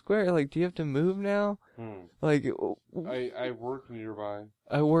town square? Like, do you have to move now? Like, I work nearby.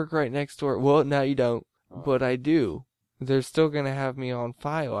 I work right next door. Well, now you don't, but I do. They're still going to have me on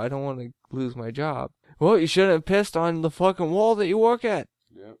file. I don't want to lose my job. Well, you shouldn't have pissed on the fucking wall that you work at.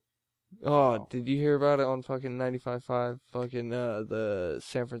 Yep. Oh, did you hear about it on fucking 95.5? Fucking, the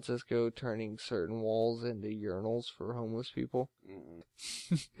San Francisco turning certain walls into urinals for homeless people?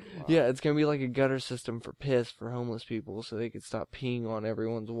 Wow. Yeah, it's gonna be like a gutter system for piss for homeless people so they could stop peeing on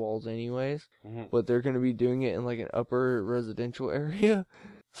everyone's walls anyways. But they're gonna be doing it in like an upper residential area.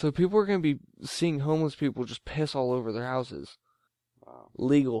 So people are gonna be seeing homeless people just piss all over their houses. Wow.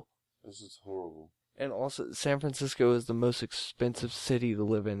 Legal. This is horrible. And also, San Francisco is the most expensive city to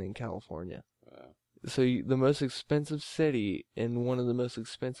live in California. So the most expensive city in one of the most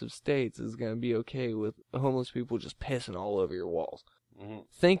expensive states is going to be okay with homeless people just pissing all over your walls.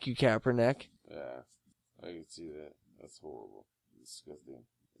 Thank you, Kaepernick. Yeah, I can see that. That's horrible. Disgusting.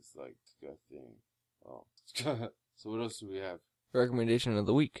 It's like disgusting. Oh. So what else do we have? Recommendation of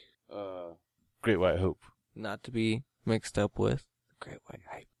the week. Great White Hope. Not to be mixed up with Great White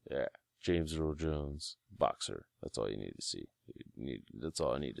Hype. Yeah. James Earl Jones, boxer. That's all you need to see. That's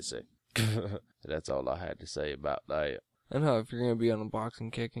all I need to say. That's all I had to say about that. I know, if you're going to be on a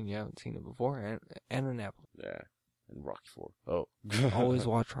boxing kick and you haven't seen it before, and an apple. Yeah, and Rocky 4. Oh. Always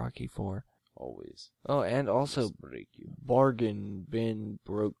watch Rocky 4. Always. Oh, and also, break you. Bargain Bin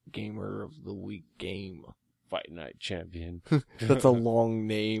Broke Gamer of the Week game. Fight Night Champion. That's a long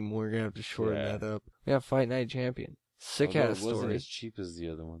name. We're going to have to shorten that up. Yeah, Fight Night Champion. Sick ass story. It wasn't as cheap as the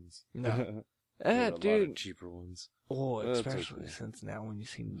other ones. No. Dude. A lot of cheaper ones. Oh, especially since now when you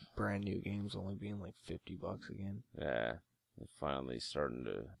see brand new games only being like $50 again. Yeah. They're finally starting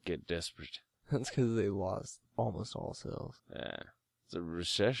to get desperate. That's because they lost almost all sales. Yeah. It's a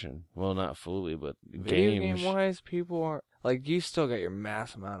recession. Well, not fully, but Video game-wise, people are... Like, you still got your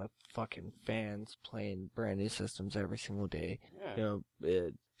mass amount of fucking fans playing brand new systems every single day. Yeah. You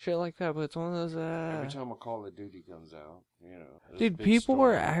know, shit like that, but it's one of those, Every time a Call of Duty comes out, you know. Dude, people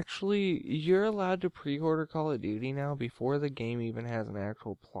are actually... You're allowed to pre-order Call of Duty now before the game even has an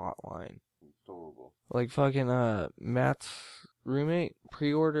actual plot line. It's adorable. Like, fucking, Matt's roommate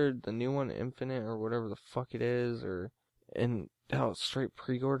pre-ordered the new one, Infinite, or whatever the fuck it is, and straight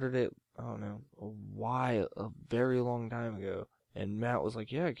pre-ordered it, I don't know, a very long time ago. And Matt was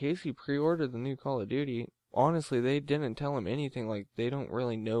like, yeah, Casey pre-ordered the new Call of Duty. Honestly, they didn't tell him anything, like, they don't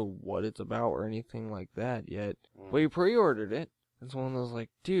really know what it's about or anything like that yet. But he pre-ordered it. It's one of those, like,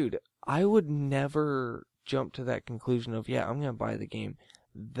 dude, I would never jump to that conclusion of, yeah, I'm gonna buy the game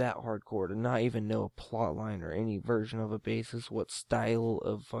that hardcore to not even know a plot line or any version of a basis, what style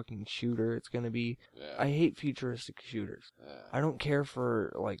of fucking shooter it's gonna be. Yeah. I hate futuristic shooters. Yeah. I don't care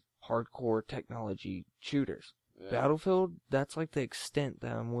for, like, hardcore technology shooters. Yeah. Battlefield, that's like the extent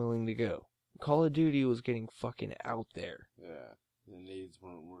that I'm willing to go. Call of Duty was getting fucking out there. Yeah, the nades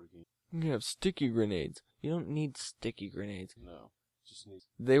weren't working. You have sticky grenades. You don't need sticky grenades. No, just need...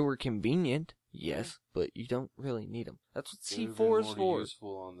 They were convenient, yes, but you don't really need them. That's what C4 is for.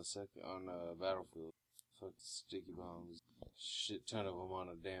 Useful on Battlefield. Fuck sticky bombs. Shit ton of them on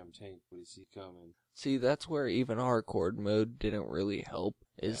a damn tank. What do you see coming? See, that's where even hardcore mode didn't really help,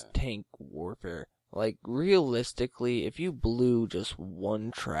 is tank warfare. Like, realistically, if you blew just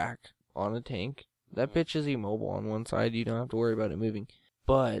one track on a tank, that bitch is immobile on one side, you don't have to worry about it moving.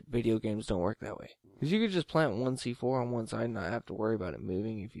 But video games don't work that way. Because you could just plant one C4 on one side and not have to worry about it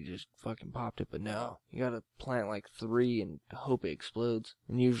moving if you just fucking popped it. But no, you gotta plant like 3 and hope it explodes.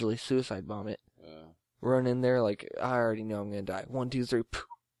 And usually suicide bomb it. Run in there like, I already know I'm gonna die. 1, 2, 3,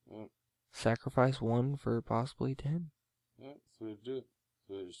 poof. Sacrifice 1 for possibly 10. Yeah, that's the way to do it.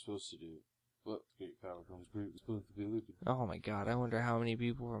 That's what you're supposed to do. But great power comes great responsibility. Oh my god, I wonder how many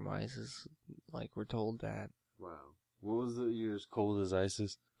people from ISIS, like, were told that. Wow. What was it? You're as cold as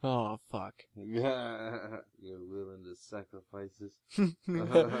ISIS? Oh, fuck. You're willing to sacrifice this?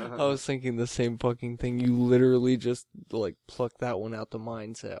 I was thinking the same fucking thing. You literally just, like, plucked that one out the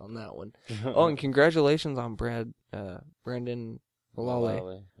mindset on that one. Oh, and congratulations on Brandon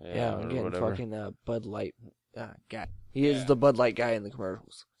Mulally. Yeah, I'm getting fucking Bud Light guy. He is the Bud Light guy in the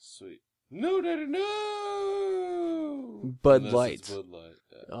commercials. Sweet. No, Daddy, no! Bud Unless Lights. it's Bud Light.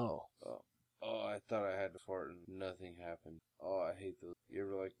 Yeah. Oh. Oh, I thought I had to fart and nothing happened. Oh, I hate those. You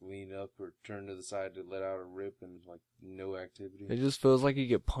ever, like, lean up or turn to the side to let out a rip and, like, no activity? It just feels like you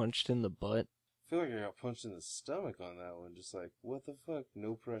get punched in the butt. I feel like I got punched in the stomach on that one. Just like, what the fuck?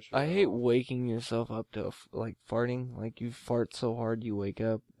 No pressure. I at hate all. waking yourself up to, like, farting. Like, you fart so hard you wake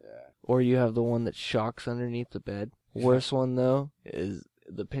up. Yeah. Or you have the one that shocks underneath the bed. Worst one, though, is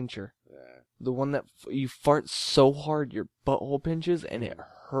the pincher. Yeah. The one that you fart so hard your butthole pinches and it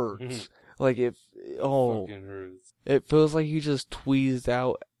hurts. Like it Fucking hurts. it feels like you just tweezed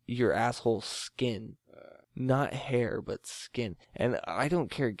out your asshole skin. Not hair, but skin. And I don't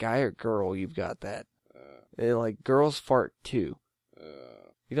care, guy or girl, you've got that. Like, girls fart too.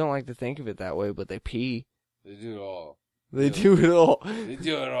 You don't like to think of it that way, but they pee. They do it all. They do it all. They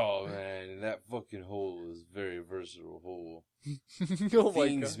do it all, man. And that fucking hole is a very versatile hole. Oh my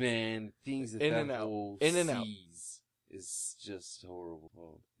Things, God. man. Things that In that and out. hole In and out. sees is just horrible.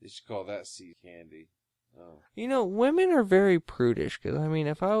 Oh, they should call that sea candy. Oh. You know, women are very prudish, because, I mean,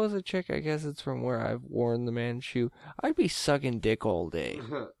 if I was a chick, I guess it's from where I've worn the man's shoe, I'd be sucking dick all day.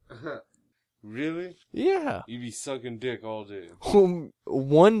 Really? Yeah. You'd be sucking dick all day.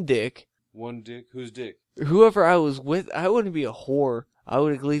 One dick. One dick? Whose dick? Whoever I was with, I wouldn't be a whore. I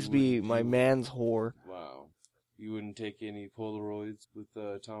would at least be Wouldn't my you? man's whore. Wow. You wouldn't take any Polaroids with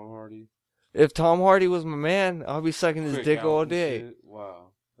Tom Hardy? If Tom Hardy was my man, I'd be sucking his Quick dick out all and day. shit?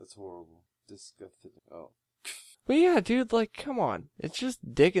 Wow. That's horrible. Disgusting. Oh. But yeah, dude, like, come on. It's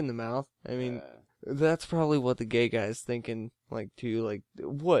just dick in the mouth. I mean, Yeah. that's probably what the gay guy's thinking, like, too. Like,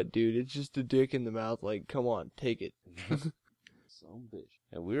 what, dude? It's just a dick in the mouth. Like, come on, take it. Some bitch.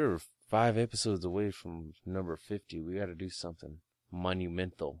 And we were 5 episodes away from number 50. We gotta do something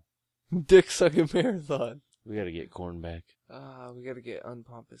monumental. Dick sucking marathon. We gotta get corn back. We gotta get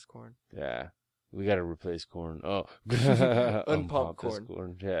unpompous corn. Yeah. We gotta replace corn. Oh. Unpumped Unpompous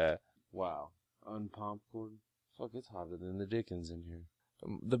corn. Yeah. Wow. Unpumped corn? Fuck, it's hotter than the Dickens in here.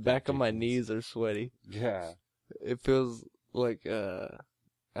 The back of my Dickens. knees are sweaty. Yeah. It feels like,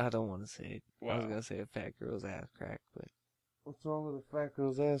 I don't want to say it. I was Wow. gonna say a fat girl's ass crack, but... What's wrong with a fat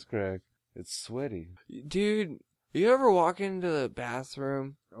girl's ass crack? It's sweaty. Dude, you ever walk into the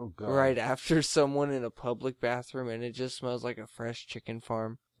bathroom Oh, God. right after someone in a public bathroom and it just smells like a fresh chicken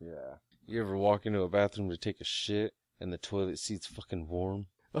farm? Yeah. You ever walk into a bathroom to take a shit and the toilet seat's fucking warm?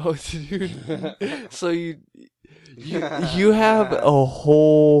 Oh, dude. So you have a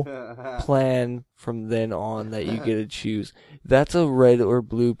whole plan from then on that you get to choose. That's a red or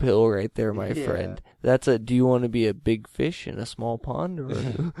blue pill right there, my friend. That's a, do you want to be a big fish in a small pond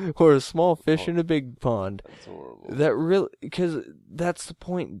or a small fish in a big pond? That's horrible. That really, because that's the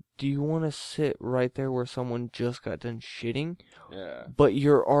point. Do you want to sit right there where someone just got done shitting, Yeah. but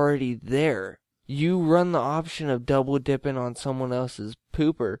you're already there? You run the option of double dipping on someone else's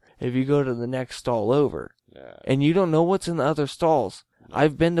pooper if you go to the next stall over. Yeah. And you don't know what's in the other stalls.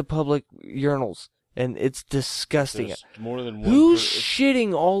 I've been to public urinals, and it's disgusting. There's more than one Who's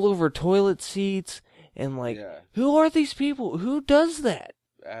shitting all over toilet seats? And, like, Yeah. who are these people? Who does that?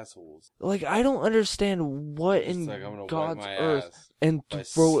 Assholes. Like, I don't understand what It's in like, I'm gonna God's wipe my earth. ass And by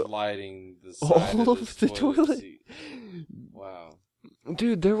throw it sliding the all side of over this the toilet toilet. seat. Wow.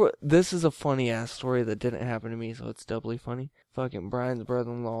 Dude, this is a funny ass story that didn't happen to me, so it's doubly funny. Fucking Brian's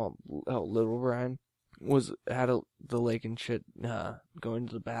brother-in-law, little Brian, was at the lake and shit, going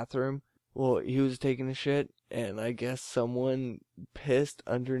to the bathroom. Well, he was taking a shit, and I guess someone pissed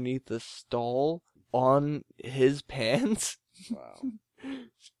underneath the stall on his pants. Wow.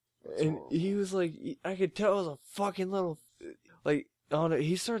 And he was like, I could tell it was a fucking little, like, oh no,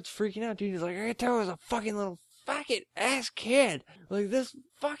 he starts freaking out, dude. He's like, I could tell it was a fucking little fucking ass kid. Like, this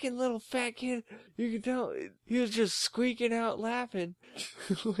fucking little fat kid, you could tell, he was just squeaking out laughing.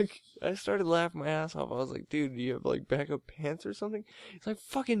 Like, I started laughing my ass off. I was like, dude, do you have, like, backup pants or something? He's like,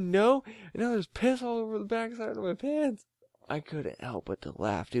 fucking no. And now there's piss all over the backside of my pants. I couldn't help but to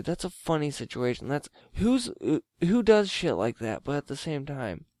laugh, dude. That's a funny situation. That's, who does shit like that, but at the same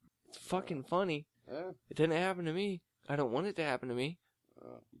time, it's fucking funny. Yeah. It didn't happen to me. I don't want it to happen to me.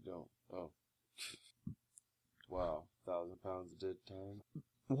 You don't. Oh. Wow. 1,000 pounds of dead time.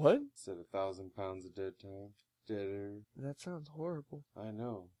 What? Said 1,000 pounds of dead time. Dead air. That sounds horrible. I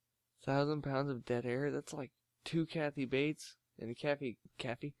know. 1,000 pounds of dead air? That's like 2 Kathy Bates and a Kathy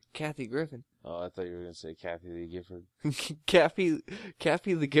Griffin. Oh, I thought you were gonna say Kathy Lee Gifford. Kathy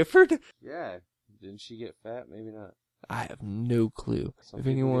the Gifford? Yeah. Didn't she get fat? Maybe not. I have no clue. Some If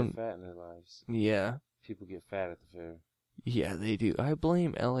people anyone, get fat in their lives. yeah, People get fat at the fair. yeah, they do. I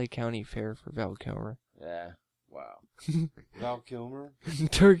blame L.A. County Fair for Val Kilmer. Yeah. Wow. Val Kilmer?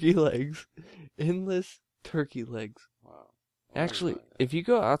 Turkey legs. Endless turkey legs. Wow. Actually, if you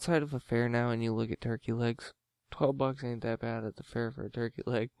go outside of a fair now and you look at turkey legs, $12 ain't that bad at the fair for a turkey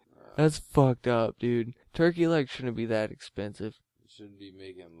leg. That's fucked up, dude. Turkey legs shouldn't be that expensive. You shouldn't be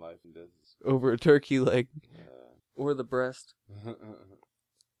making life and death. Over a turkey leg. Or the breast.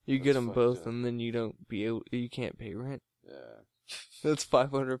 You get them both up. and then you can't pay rent. Yeah. That's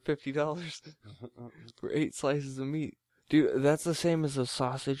 $550 for 8 slices of meat. Dude, that's the same as the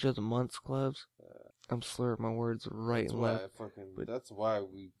sausage of the month's clubs. I'm slurring my words right and left. That's why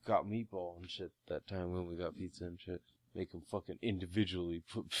we got meatball and shit that time when we got pizza and shit. Make them fucking individually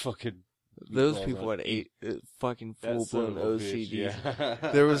put fucking... Those people had fucking full-blown OCD. Yeah.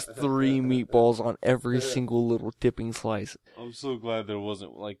 There was 3 meatballs on every single little dipping slice. I'm so glad there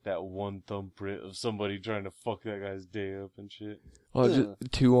wasn't like that one thumbprint of somebody trying to fuck that guy's day up and shit. Oh,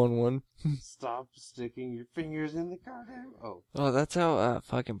 just 2 on 1. Stop sticking your fingers in the goddamn... Oh, that's how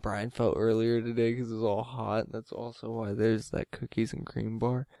fucking Brian felt earlier today because it was all hot. That's also why there's that cookies and cream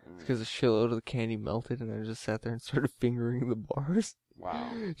bar. It's because a shitload of the candy melted and I just sat there and started fingering the bars.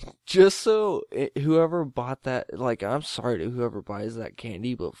 Wow. Just so whoever bought that, like, I'm sorry to whoever buys that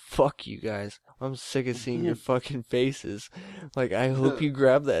candy, but fuck you guys. I'm sick of seeing your fucking faces. Like, I hope you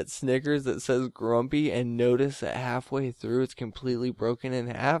grab that Snickers that says Grumpy and notice that halfway through it's completely broken in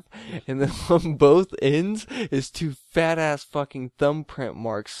half, and then on both ends is 2 fat-ass fucking thumbprint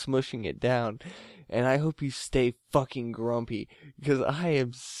marks smushing it down. And I hope you stay fucking grumpy, because I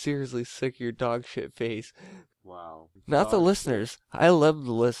am seriously sick of your dog shit face. Wow. Not the listeners. I love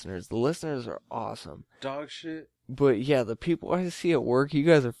the listeners. The listeners are awesome. Dog shit? But yeah, the people I see at work, you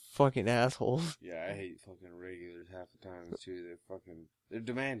guys are fucking assholes. Yeah, I hate fucking regulars half the time too. They're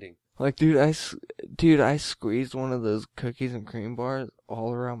demanding. Like, dude, I squeezed one of those cookies and cream bars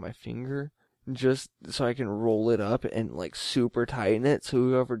all around my finger just so I can roll it up and like super tighten it so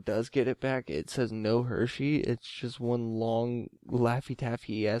whoever does get it back, it says no Hershey. It's just one long Laffy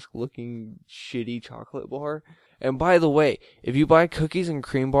Taffy-esque looking shitty chocolate bar. And by the way, if you buy cookies and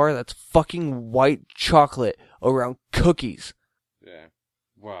cream bar, that's fucking white chocolate around cookies. Yeah.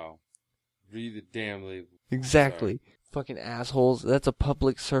 Wow. Read the damn label. Exactly. Fucking assholes. That's a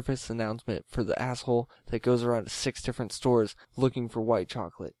public service announcement for the asshole that goes around to 6 different stores looking for white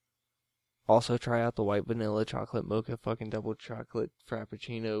chocolate. Also, try out the white vanilla chocolate mocha fucking double chocolate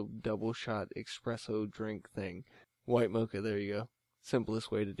frappuccino double shot espresso drink thing. White mocha, there you go.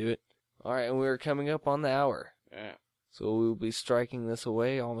 Simplest way to do it. Alright, and we're coming up on the hour. Yeah. So we'll be striking this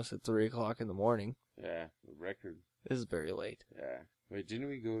away almost at 3 o'clock in the morning. Yeah, the record. This is very late. Yeah. Wait, didn't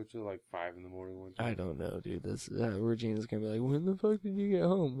we go to like 5 in the morning one time? I don't know, dude. This Regina's gonna be like, when the fuck did you get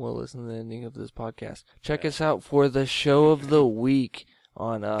home? Well, listen to the ending of this podcast. Check us out for the show of the week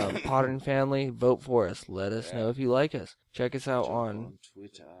on Podern Family. Vote for us. Let us know if you like us. Check us out on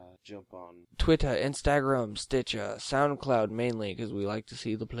Twitter. Jump on Twitter, Instagram, Stitcher, SoundCloud mainly because we like to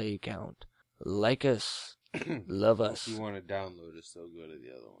see the play count. Like us. Love us. If you want to download us, so go to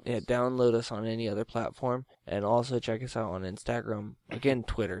the other ones. Yeah, download us on any other platform. And also check us out on Instagram. Again,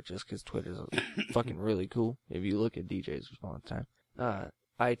 Twitter, just because Twitter's fucking really cool. If you look at DJ's response time.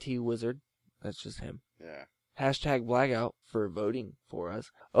 IT Wizard. That's just him. Yeah. Hashtag Blackout for voting for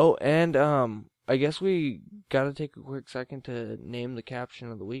us. Oh, and I guess we gotta take a quick second to name the caption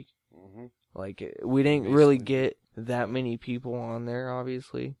of the week. Mm-hmm. Like, we didn't really get that many people on there,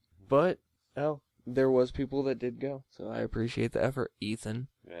 obviously. But, there was people that did go. So I appreciate the effort. Ethan.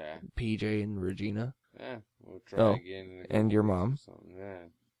 Yeah. PJ and Regina. Yeah. We'll try again. And your mom. Yeah.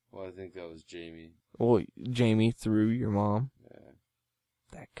 Well, I think that was Jamie. Well, Jamie through your mom. Yeah.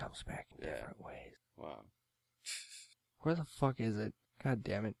 That comes back in different ways. Wow. Where the fuck is it? God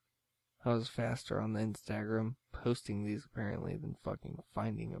damn it. I was faster on the Instagram posting these apparently than fucking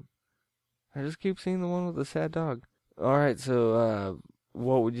finding them. I just keep seeing the one with the sad dog. Alright, so,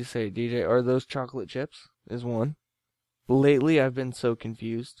 what would you say, DJ? Are those chocolate chips? Is one. Lately, I've been so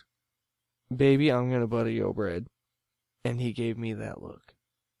confused. Baby, I'm gonna butter your bread. And he gave me that look.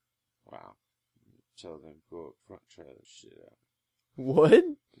 Wow. Tell them go up front, try that shit out. What?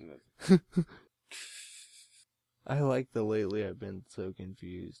 I like the lately I've been so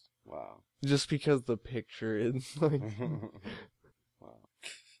confused. Wow. Just because the picture is like... Wow.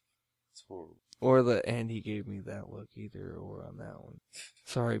 It's horrible. Or and he gave me that look, either or on that one.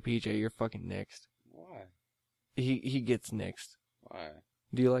 Sorry, PJ, you're fucking next. Why? He gets next. Why?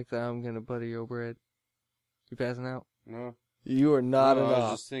 Do you like that I'm gonna butter your bread? You passing out? No. You are not no, enough.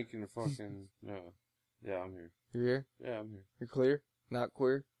 I was just thinking of fucking... No. Yeah, I'm here. You're here? Yeah, I'm here. You're clear? Not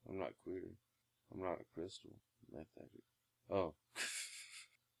queer? I'm not queer. I'm not a crystal. Oh.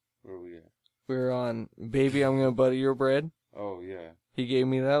 Where are we at? We were on Baby, I'm Gonna Butter Your Bread. Oh, yeah. He gave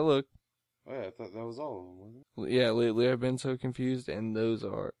me that look. Oh, yeah, I thought that was all of them, wasn't it? Yeah, lately I've been so confused, and those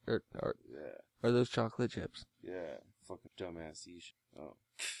are those chocolate chips. Yeah. Fucking dumbass ish. Oh.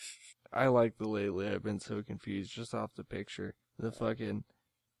 I like the lately I've been so confused just off the picture. The fucking...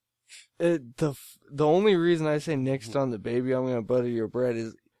 the only reason I say next on the Baby, I'm Gonna Butter Your Bread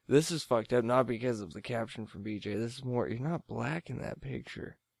is... This is fucked up, not because of the caption from BJ. This is more... You're not black in that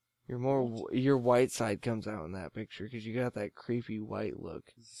picture. You're more... Your white side comes out in that picture, because you got that creepy white look.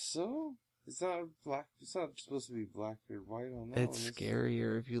 So? It's not black. It's not supposed to be black or white on that It's one.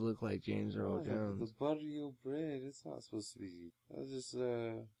 scarier if you look like James Earl Jones. The butter your bread. It's not supposed to be. That's just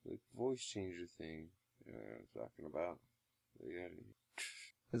like voice changer thing. Yeah, I'm talking about. Yeah.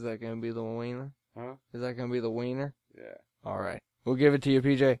 Is that gonna be the wiener? Huh? Is that gonna be the wiener? Yeah. Alright. We'll give it to you,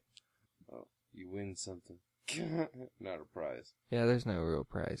 PJ. Oh, you win something. Not a prize. Yeah, there's no real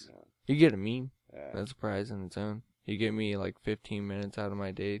prize. No. You get a meme. Yeah. That's a prize in its own. You give me like 15 minutes out of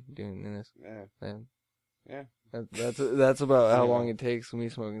my day doing this. Yeah. Then Yeah. that's about how long it takes me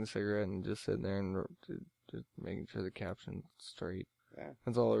smoking a cigarette and just sitting there and just making sure the caption's straight. Yeah.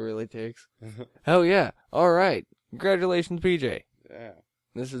 That's all it really takes. Hell yeah. Alright. Congratulations, PJ. Yeah.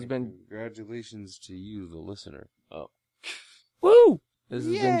 This has been... Congratulations to you, the listener. Oh. Woo! This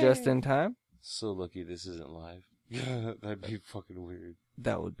has been Just in Time. So lucky this isn't live. That'd be fucking weird.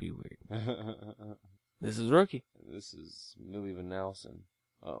 That would be weird. This is Rookie. This is Millie Van Nelson.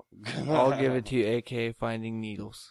 Oh. I'll give it to you, aka Finding Needles.